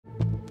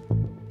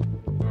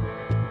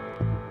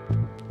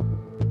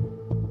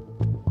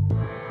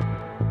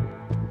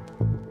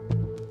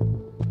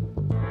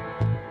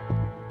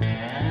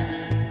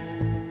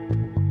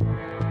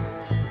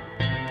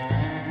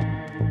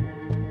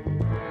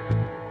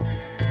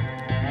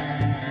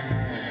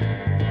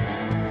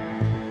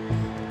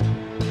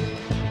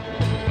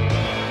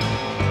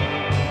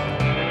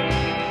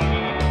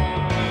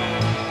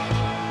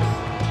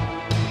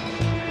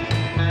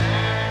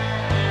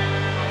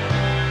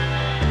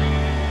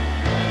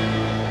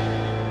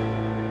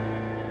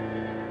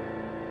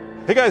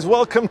Hey guys,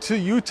 welcome to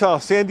Utah,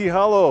 Sandy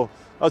Hollow,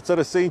 outside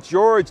of St.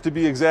 George to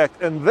be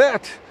exact. And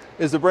that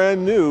is a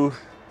brand new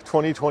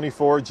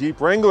 2024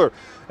 Jeep Wrangler.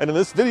 And in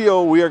this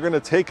video, we are going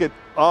to take it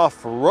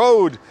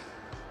off-road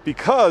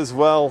because,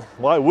 well,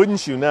 why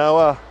wouldn't you?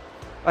 Now,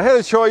 I had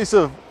a choice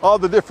of all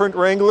the different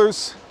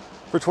Wranglers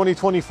for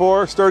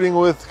 2024, starting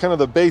with kind of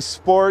the base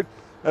sport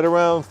at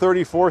around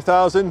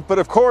 $34,000. But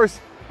of course,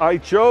 I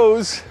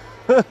chose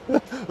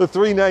the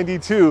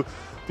 392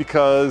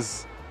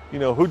 because, you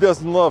know, who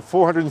doesn't love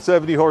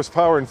 470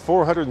 horsepower and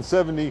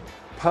 470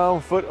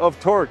 pound-foot of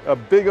torque, a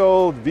big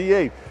old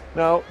V8.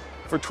 Now,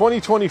 for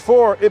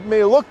 2024, it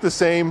may look the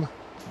same,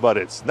 but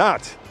it's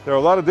not. There are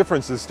a lot of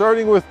differences,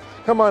 starting with,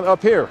 come on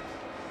up here.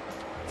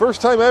 First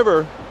time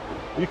ever,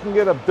 you can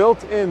get a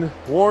built-in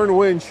Warn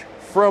winch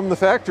from the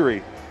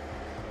factory.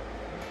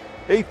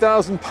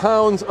 8,000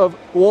 pounds of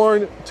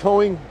Warn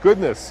towing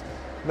goodness.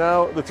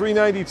 Now, the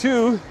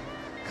 392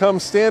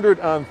 comes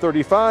standard on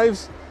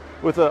 35s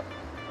with a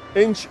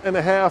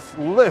 1.5-inch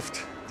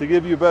lift to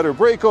give you better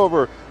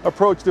breakover,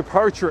 approach,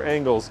 departure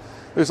angles.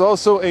 There's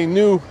also a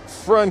new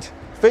front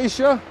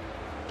fascia,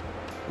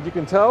 as you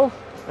can tell,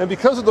 and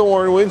because of the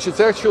Warn winch,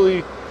 it's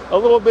actually a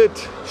little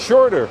bit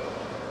shorter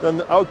than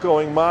the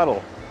outgoing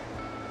model.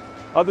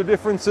 Other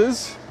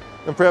differences,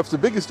 and perhaps the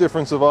biggest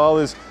difference of all,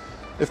 is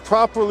if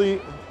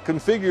properly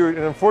configured,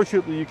 and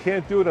unfortunately you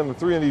can't do it on the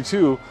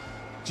 392,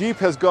 Jeep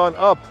has gone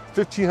up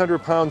 1,500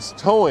 pounds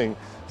towing.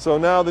 So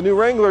now the new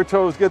Wrangler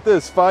tows, get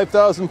this,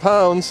 5,000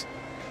 pounds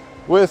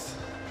with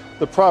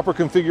the proper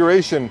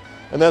configuration,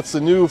 and that's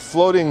the new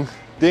floating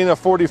Dana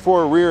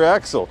 44 rear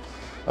axle.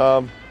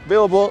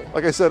 Available,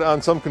 like I said,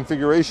 on some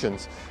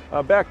configurations.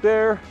 Back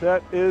there,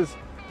 that is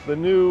the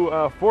new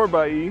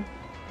 4xe,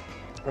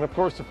 and of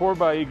course the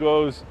 4xe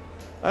goes,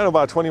 I don't know,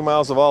 about 20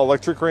 miles of all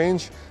electric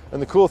range.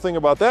 And the cool thing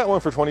about that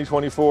one for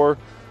 2024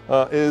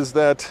 is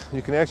that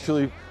you can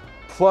actually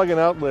plug an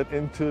outlet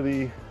into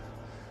the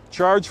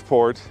charge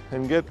port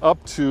and get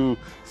up to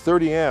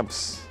 30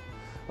 amps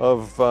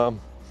of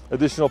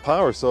additional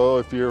power. So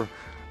if your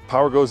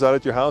power goes out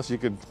at your house, you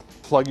could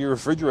plug your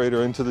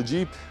refrigerator into the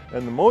Jeep,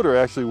 and the motor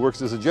actually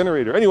works as a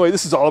generator. Anyway,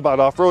 this is all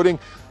about off-roading.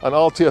 On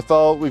all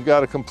TFL, we've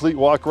got a complete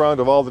walk around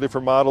of all the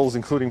different models,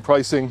 including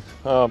pricing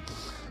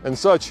and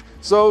such.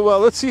 So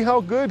let's see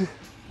how good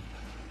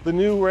the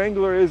new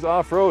Wrangler is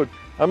off-road.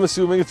 I'm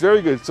assuming it's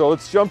very good. So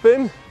let's jump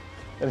in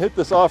and hit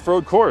this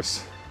off-road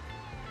course.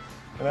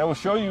 And I will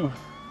show you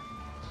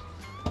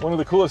one of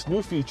the coolest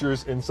new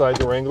features inside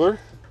the Wrangler,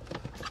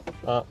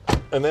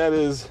 and that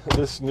is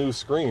this new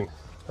screen.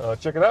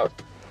 Check it out.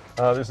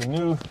 There's a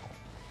new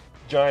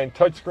giant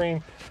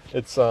touchscreen.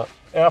 It's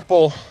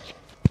Apple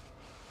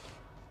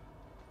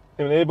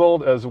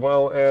enabled, as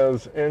well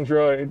as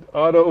Android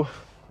Auto.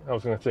 I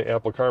was going to say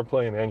Apple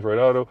CarPlay and Android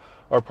Auto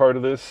are part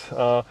of this.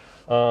 Yeah,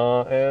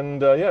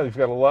 you've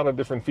got a lot of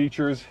different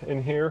features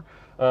in here,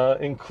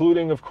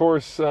 including, of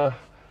course,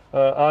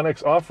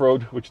 Onyx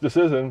Off-Road, which this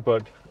isn't,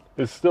 but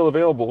is still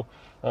available.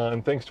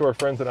 And thanks to our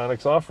friends at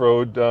Onyx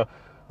Off-Road,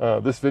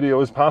 this video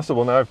is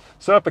possible. Now, I've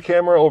set up a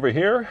camera over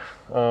here,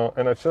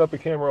 and I've set up a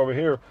camera over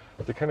here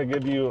to kind of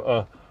give you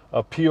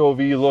a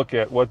POV look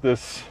at what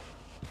this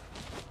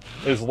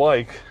is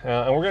like.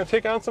 And we're going to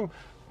take on some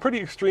pretty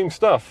extreme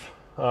stuff.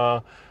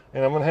 And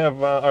I'm going to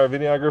have our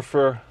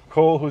videographer,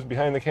 Cole, who's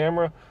behind the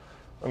camera.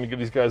 Let me give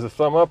these guys a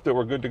thumb up that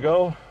we're good to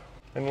go.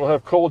 And we'll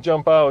have Cole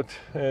jump out,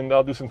 and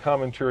I'll do some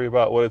commentary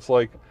about what it's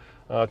like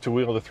to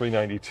wheel the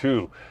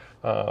 392.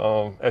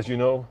 As you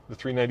know, the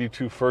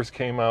 392 first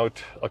came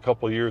out a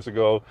couple years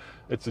ago.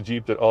 It's a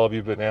Jeep that all of you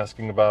have been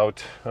asking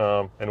about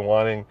and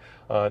wanting.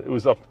 It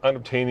was up on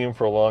Obtainium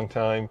for a long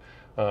time.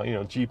 You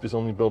know, Jeep is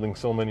only building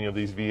so many of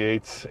these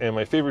V8s. And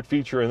my favorite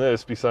feature in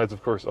this, besides,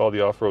 of course, all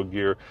the off-road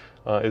gear,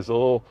 is a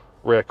little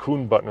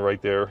raccoon button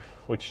right there,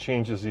 which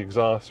changes the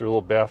exhaust or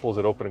little baffles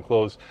that open and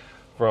close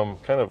from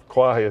kind of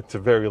quiet to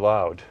very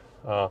loud.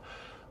 Yeah,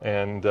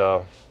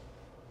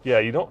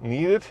 you don't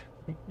need it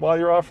while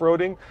you're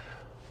off-roading.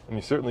 And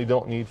you certainly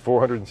don't need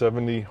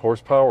 470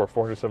 horsepower or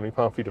 470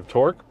 pound-feet of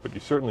torque, but you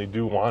certainly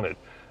do want it.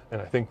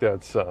 And I think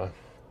that's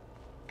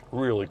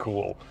really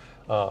cool.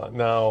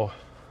 Now,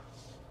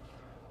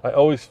 I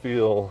always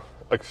feel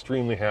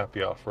extremely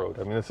happy off-road.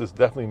 I mean, this is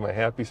definitely my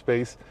happy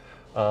space.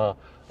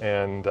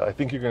 And I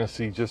think you're going to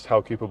see just how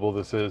capable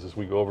this is as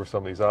we go over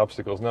some of these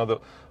obstacles. Now, the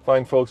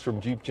fine folks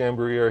from Jeep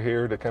Jamboree are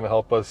here to kind of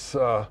help us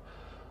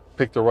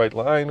pick the right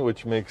line,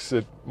 which makes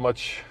it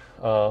much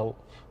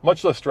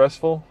less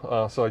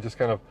stressful. So I just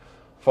kind of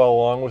follow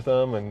along with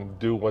them and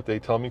do what they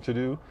tell me to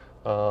do.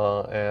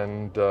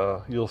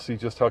 You'll see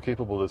just how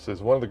capable this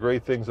is. One of the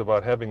great things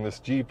about having this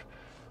Jeep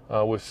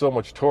with so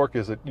much torque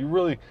is that you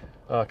really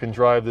can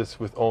drive this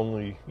with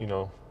only, you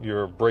know,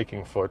 your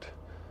braking foot.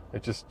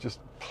 It just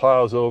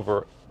plows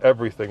over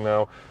everything.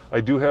 Now, I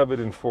do have it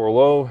in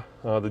 4-low.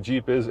 The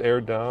Jeep is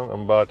aired down.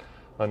 I'm about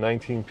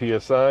 19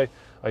 PSI.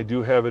 I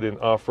do have it in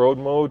off-road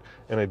mode,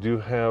 and I do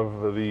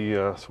have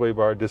the sway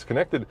bar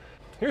disconnected.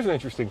 Here's an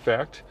interesting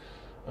fact.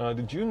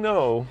 Did you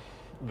know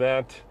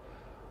that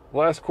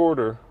last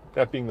quarter,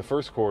 that being the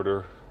first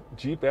quarter,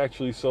 Jeep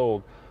actually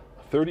sold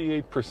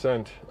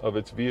 38% of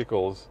its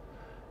vehicles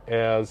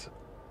as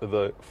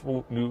the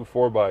new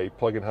 4x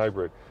plug-in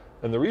hybrid.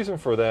 And the reason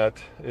for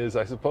that is,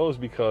 I suppose,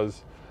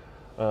 because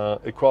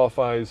it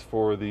qualifies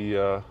for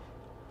the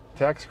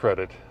tax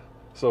credit.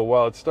 So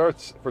while it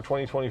starts for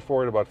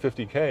 2024 at about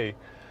 $50K,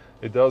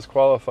 it does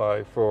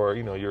qualify for,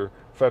 you know, your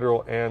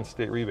federal and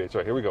state rebates. All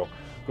right, here we go.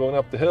 Going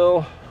up the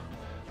hill.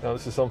 Now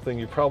this is something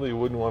you probably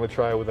wouldn't want to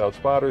try without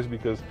spotters,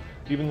 because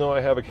even though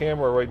I have a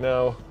camera right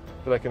now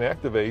that I can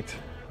activate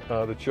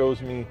that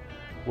shows me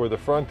where the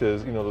front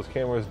is, you know, those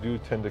cameras do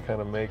tend to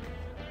kind of make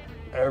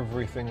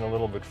everything a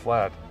little bit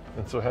flat.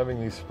 And so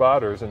having these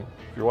spotters, and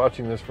if you're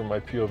watching this from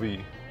my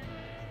POV,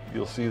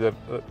 you'll see that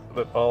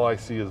all I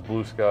see is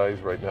blue skies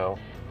right now.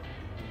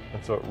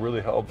 And so it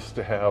really helps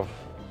to have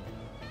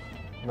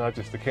not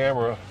just the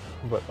camera,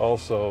 but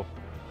also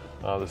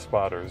the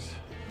spotters.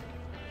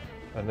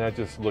 And that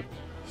just looked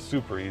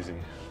super easy.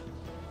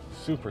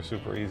 Super,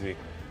 super easy.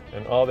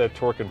 And all that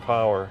torque and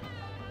power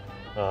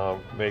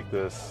make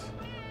this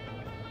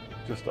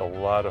just a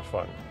lot of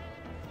fun.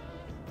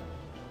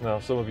 Now,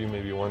 some of you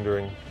may be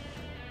wondering,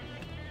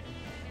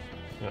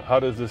 you know, how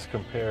does this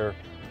compare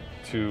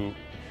to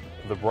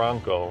the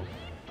Bronco?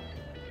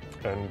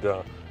 And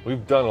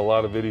we've done a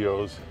lot of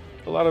videos,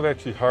 a lot of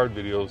actually hard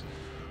videos,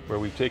 where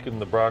we've taken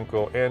the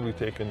Bronco and we've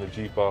taken the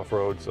Jeep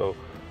off-road. So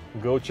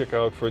go check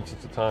out, for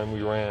instance, the time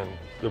we ran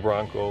the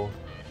Bronco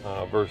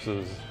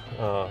versus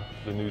the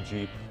new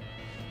Jeep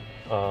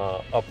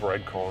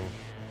upright cone,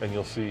 and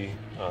you'll see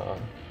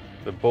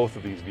that both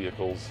of these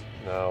vehicles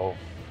now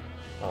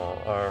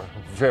are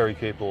very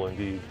capable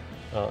indeed.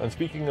 And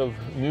speaking of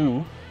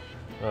new,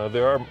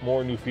 there are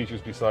more new features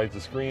besides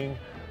the screen.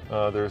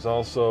 There's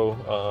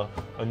also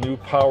a new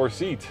power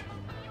seat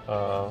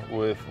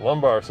with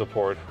lumbar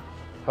support.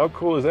 How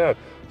cool is that?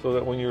 So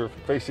that when you're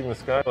facing the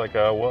sky like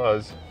I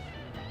was,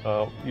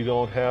 you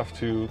don't have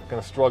to kind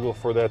of struggle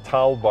for that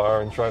towel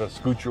bar and try to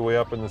scoot your way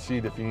up in the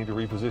seat if you need to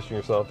reposition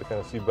yourself to kind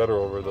of see better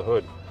over the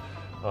hood.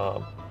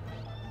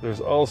 There's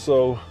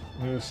also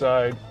new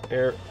side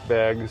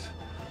airbags,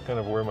 kind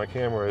of where my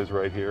camera is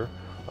right here.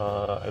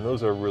 And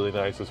those are really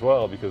nice as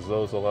well, because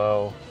those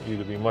allow you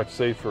to be much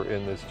safer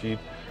in this Jeep.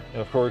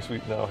 And of course,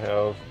 we now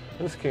have,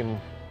 and this came,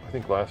 I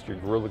think, last year,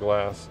 Gorilla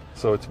Glass.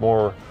 So it's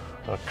more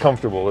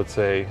comfortable, let's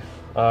say,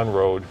 on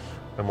road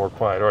and more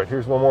quiet. All right,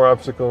 here's one more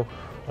obstacle.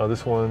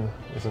 This one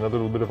is another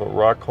little bit of a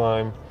rock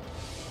climb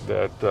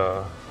that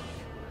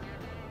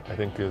I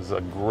think is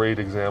a great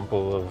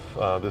example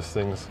of this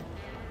thing's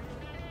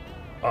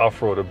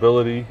off-road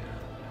ability.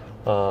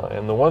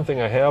 And the one thing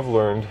I have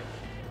learned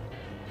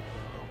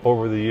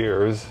over the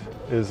years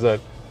is that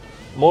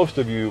most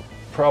of you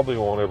probably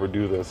won't ever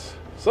do this.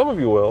 Some of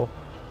you will,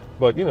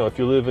 but you know, if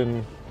you live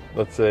in,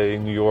 let's say,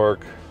 New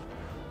York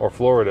or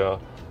Florida,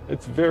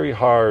 it's very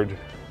hard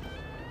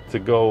to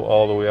go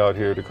all the way out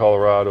here to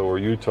Colorado or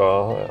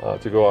Utah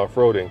to go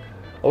off-roading.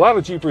 A lot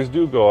of Jeepers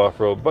do go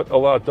off-road, but a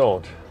lot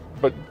don't.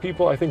 But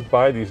people, I think,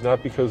 buy these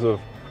not because of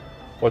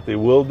what they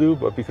will do,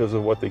 but because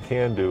of what they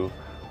can do.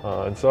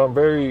 And so I'm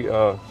very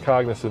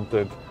cognizant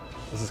that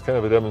this is kind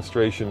of a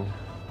demonstration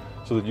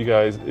so that you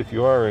guys, if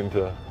you are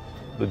into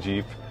the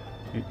Jeep,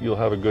 you'll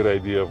have a good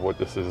idea of what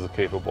this is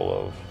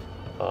capable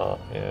of.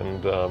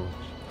 And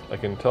I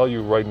can tell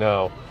you right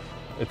now,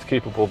 it's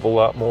capable of a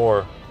lot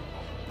more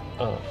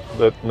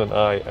than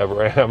I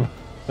ever am.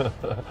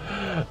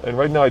 And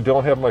right now I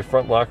don't have my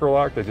front locker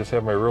locked, I just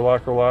have my rear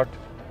locker locked.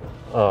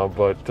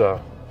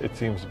 But it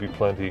seems to be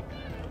plenty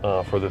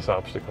for this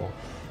obstacle.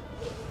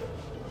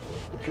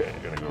 Okay,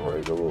 I'm gonna go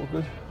right a little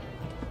bit.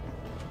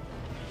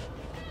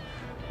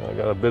 I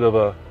got a bit of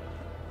a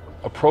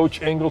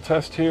approach angle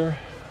test here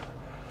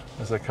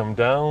as I come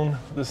down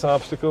this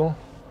obstacle,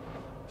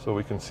 so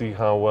we can see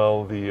how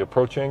well the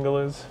approach angle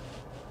is.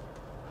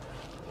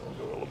 I'll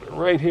go a little bit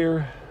right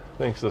here,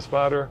 thanks to the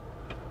spotter.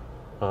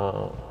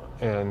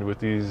 And with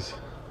these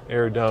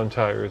air down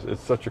tires,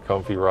 it's such a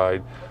comfy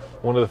ride.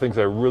 One of the things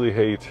I really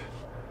hate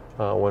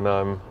when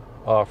I'm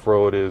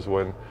off-road is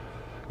when,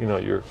 you know,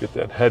 you get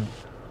that head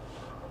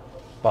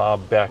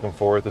bob back and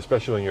forth,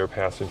 especially when you're a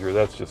passenger.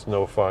 That's just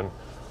no fun.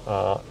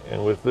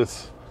 And with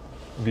this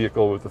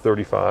vehicle with the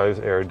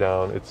 35s air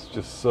down, it's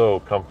just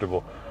so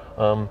comfortable.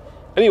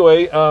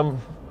 Anyway,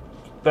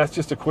 that's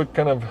just a quick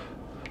kind of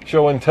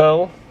show and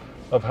tell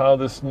of how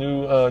this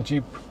new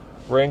Jeep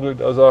Wrangler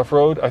does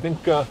off-road. I think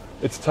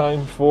it's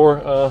time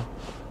for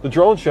the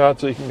drone shot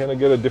so you can kind of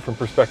get a different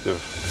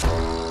perspective.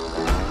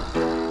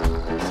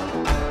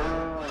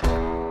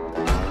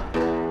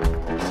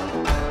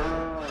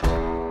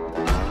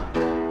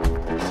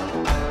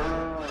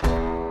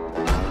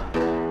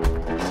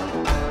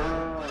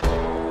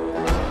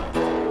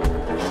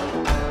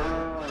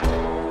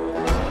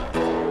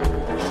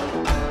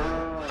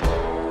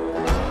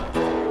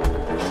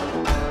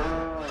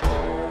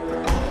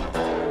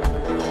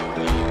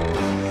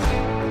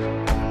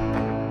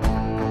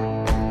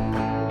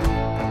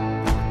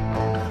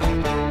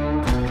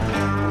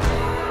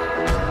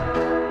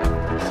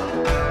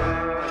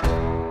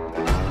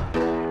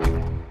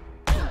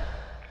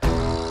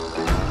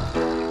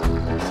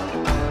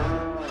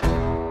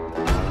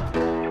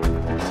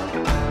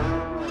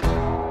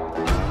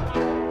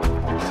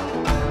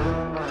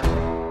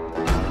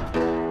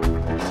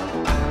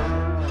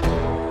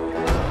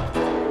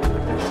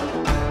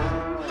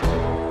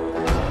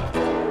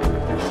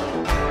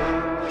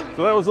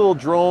 So that was a little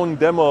drone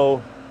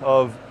demo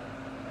of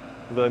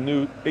the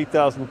new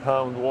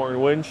 8,000-pound Warn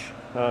winch.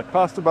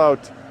 Cost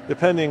about,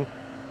 depending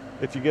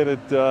if you get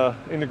it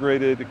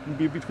integrated, it can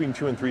be between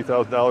 $2,000 and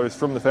 $3,000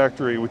 from the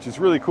factory, which is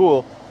really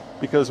cool,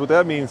 because what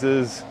that means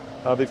is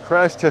they've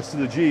crash tested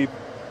the Jeep,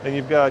 and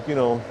you've got, you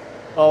know,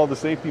 all the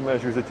safety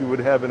measures that you would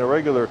have in a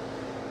regular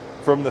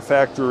from the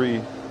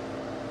factory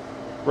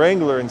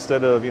Wrangler,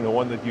 instead of, you know,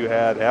 one that you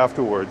add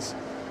afterwards.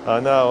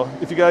 Now,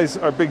 if you guys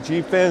are big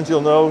Jeep fans, you'll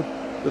know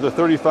that the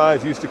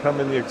 35s used to come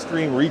in the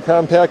Extreme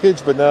Recon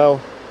package, but now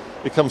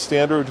it comes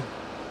standard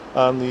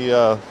on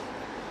the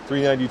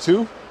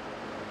 392.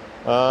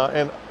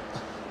 And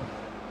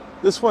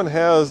this one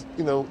has,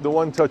 you know, the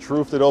one-touch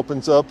roof that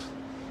opens up.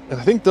 And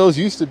I think those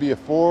used to be a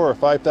 $4,000 or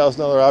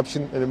 $5,000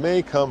 option, and it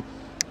may come,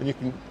 and you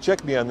can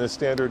check me on this,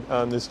 standard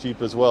on this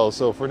Jeep as well.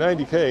 So for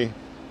 $90K,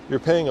 you're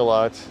paying a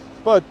lot,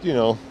 but, you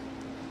know,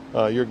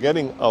 you're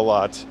getting a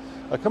lot.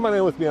 Come on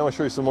in with me, I want to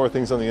show you some more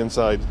things on the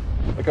inside.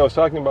 Like I was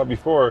talking about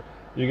before,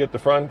 you get the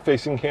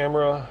front-facing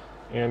camera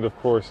and, of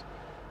course,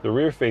 the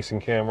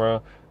rear-facing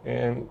camera.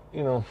 And,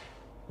 you know,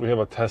 we have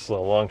a Tesla, a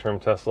long-term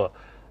Tesla.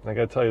 And I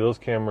got to tell you, those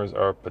cameras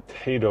are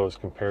potatoes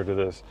compared to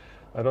this.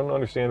 I don't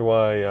understand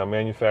why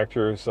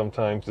manufacturers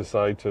sometimes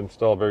decide to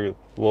install very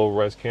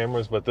low-res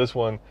cameras, but this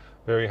one,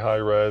 very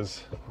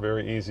high-res,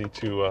 very easy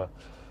to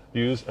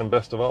use. And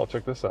best of all,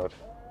 check this out.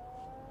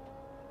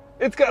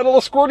 It's got a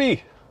little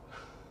squirty!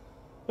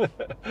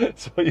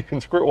 So you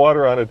can squirt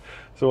water on it.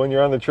 So when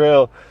you're on the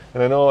trail,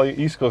 and I know all you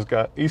East Coast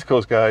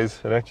guys,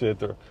 and actually at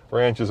the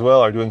ranch as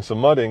well, are doing some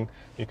mudding,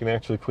 you can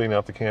actually clean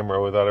out the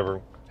camera without ever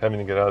having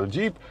to get out of the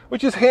Jeep,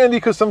 which is handy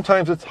because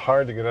sometimes it's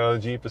hard to get out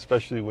of the Jeep,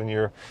 especially when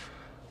you're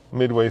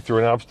midway through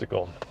an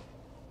obstacle.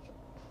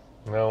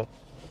 Now,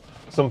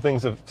 some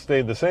things have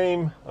stayed the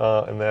same,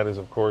 and that is,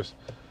 of course,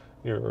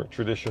 your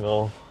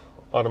traditional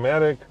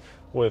automatic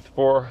with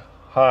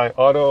 4-high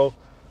auto,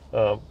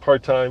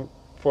 part-time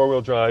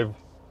 4-wheel drive,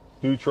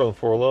 neutral and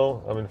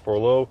 4-low. I'm in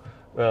 4-low.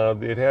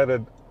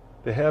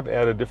 They have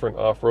added different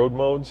off-road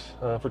modes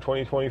for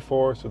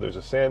 2024. So there's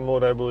a sand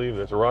mode, I believe.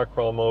 There's a rock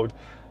crawl mode,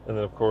 and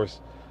then of course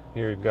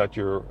here you've got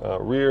your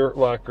rear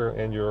locker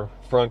and your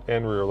front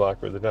and rear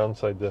locker. The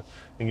downside to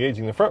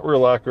engaging the front rear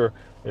locker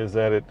is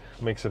that it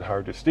makes it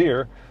hard to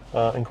steer.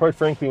 And quite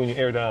frankly, when you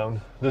air down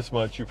this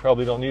much, you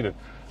probably don't need it.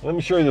 Let me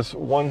show you this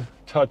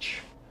one-touch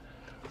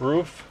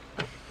roof.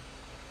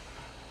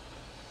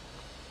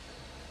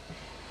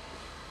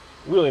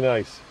 Really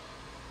nice.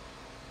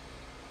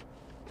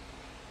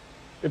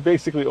 It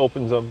basically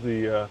opens up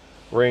the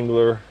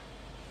Wrangler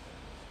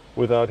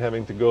without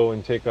having to go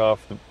and take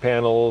off the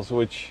panels,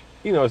 which,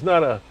 you know, is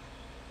not a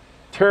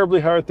terribly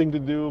hard thing to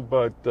do,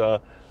 but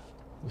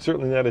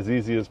certainly not as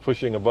easy as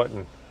pushing a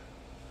button.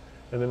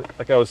 And then,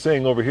 like I was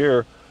saying over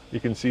here,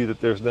 you can see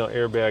that there's now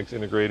airbags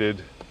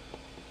integrated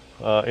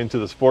into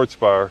the sports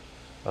bar.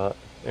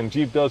 And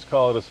Jeep does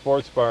call it a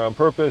sports bar on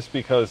purpose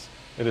because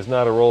it is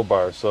not a roll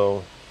bar.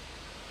 So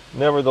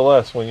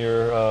nevertheless, when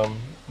you're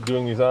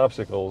doing these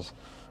obstacles,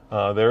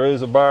 there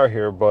is a bar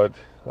here, but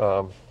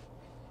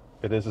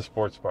it is a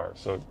sports bar.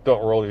 So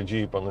don't roll your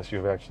Jeep unless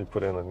you've actually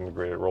put in an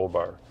integrated roll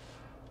bar.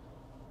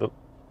 The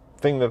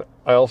thing that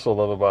I also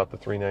love about the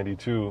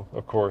 392,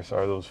 of course,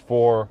 are those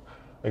 4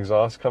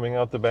 exhausts coming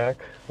out the back.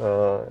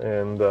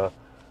 And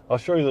I'll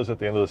show you those at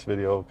the end of this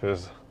video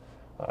because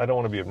I don't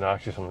want to be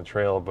obnoxious on the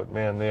trail, but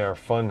man, they are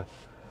fun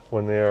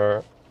when they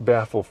are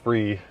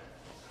baffle-free.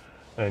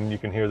 And you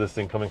can hear this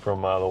thing coming from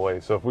a mile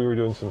away. So if we were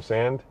doing some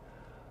sand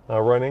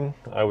running,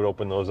 I would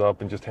open those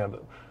up and just have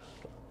the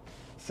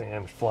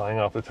sand flying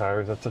off the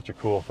tires. That's such a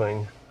cool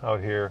thing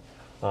out here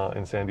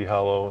in Sandy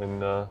Hollow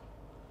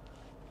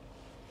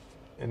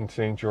in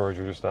St. George,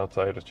 or just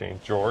outside of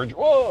St. George.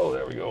 Whoa,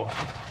 there we go.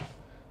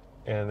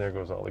 And there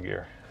goes all the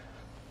gear.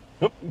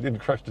 Oop, didn't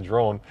crush the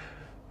drone.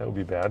 That would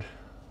be bad.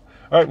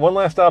 All right, one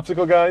last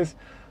obstacle, guys.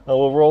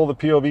 We'll roll the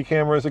POV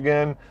cameras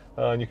again.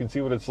 And you can see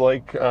what it's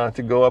like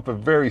to go up a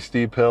very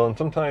steep hill. And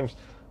sometimes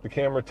the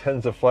camera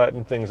tends to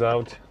flatten things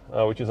out,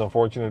 which is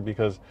unfortunate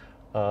because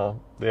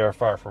they are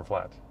far from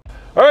flat.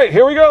 All right,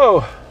 here we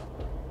go.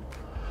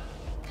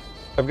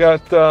 I've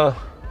got the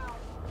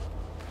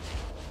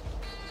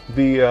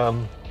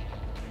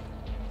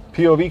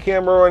POV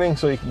camera running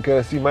so you can kind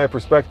of see my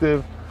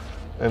perspective.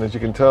 And as you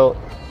can tell,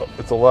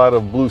 it's a lot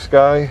of blue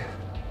sky.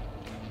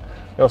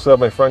 I also have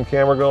my front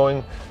camera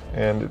going,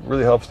 and it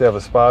really helps to have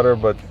a spotter,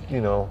 but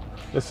you know,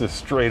 this is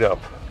straight up.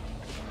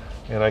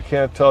 And I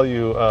can't tell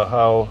you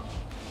how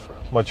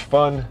much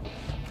fun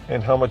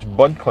and how much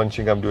butt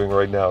clenching I'm doing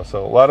right now.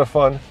 So a lot of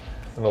fun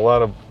and a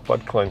lot of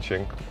butt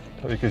clenching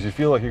because you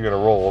feel like you're going to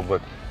roll,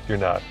 but you're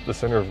not. The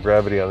center of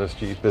gravity on this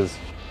Jeep is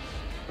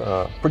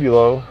pretty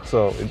low,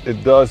 so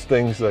it does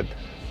things that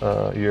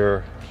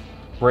your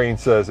brain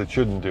says it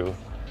shouldn't do.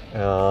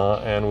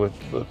 And with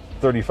the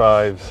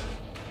 35s,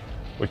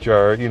 which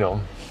are, you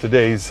know,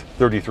 today's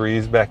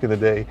 33s, back in the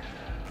day,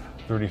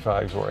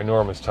 35s were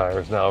enormous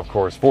tires. Now, of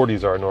course,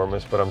 40s are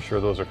enormous, but I'm sure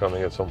those are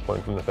coming at some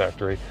point from the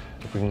factory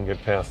if we can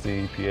get past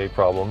the EPA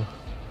problem.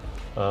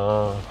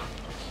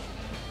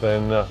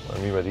 then I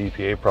mean, by the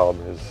EPA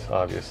problem is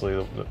obviously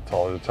the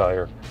taller the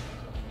tire,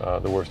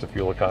 the worse the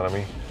fuel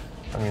economy.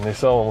 I mean, they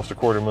sell almost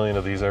 250,000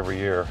 of these every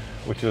year,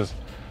 which is,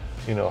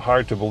 you know,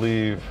 hard to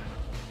believe,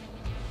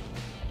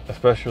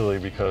 especially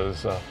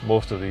because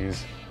most of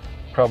these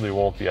probably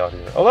won't be out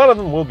here. A lot of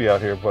them will be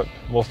out here, but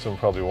most of them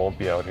probably won't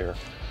be out here.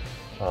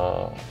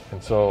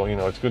 And so, you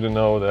know, it's good to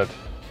know that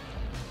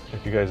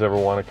if you guys ever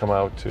want to come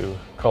out to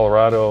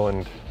Colorado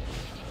and,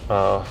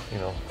 you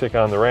know, take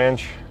on the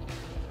ranch,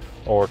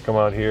 or come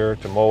out here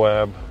to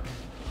Moab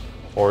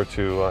or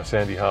to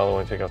Sandy Hollow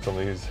and take out some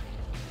of these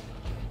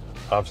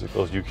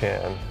obstacles, you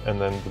can.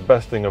 And then the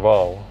best thing of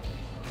all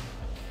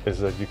is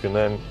that you can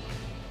then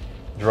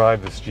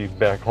drive this Jeep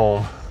back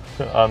home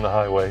on the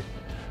highway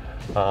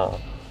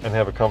and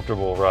have a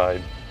comfortable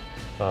ride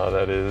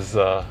that is,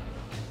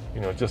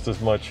 you know, just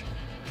as much,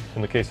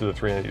 in the case of the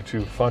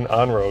 392, fun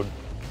on-road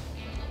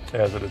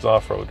as it is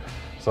off-road.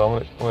 So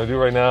what I'm going to do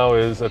right now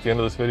is, at the end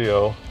of this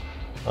video,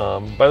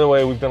 by the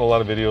way, we've done a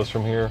lot of videos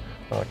from here.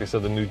 Like I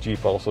said, the new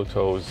Jeep also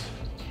tows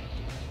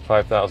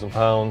 5,000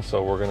 pounds,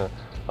 so we're going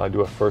to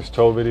do a first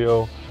tow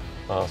video.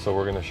 So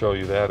we're going to show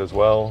you that as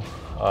well.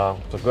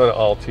 So go to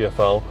all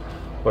TFL.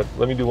 But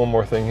let me do one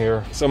more thing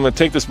here. So I'm going to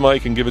take this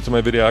mic and give it to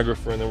my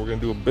videographer, and then we're going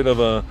to do a bit of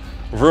a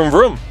vroom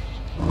vroom.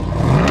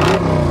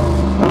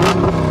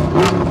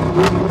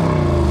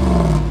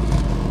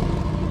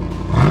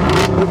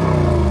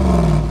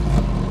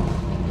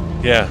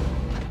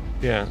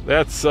 Yeah,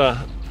 that's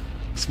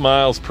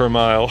smiles per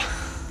mile.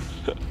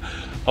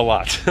 A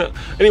lot.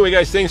 Anyway,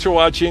 guys, thanks for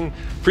watching.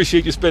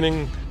 Appreciate you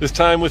spending this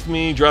time with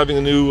me driving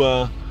a new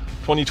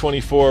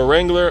 2024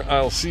 Wrangler.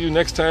 I'll see you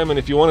next time, and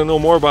if you want to know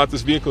more about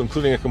this vehicle,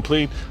 including a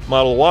complete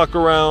model walk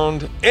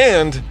around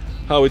and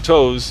how it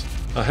tows,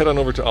 head on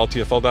over to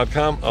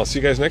alltfl.com. I'll see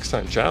you guys next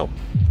time. Ciao.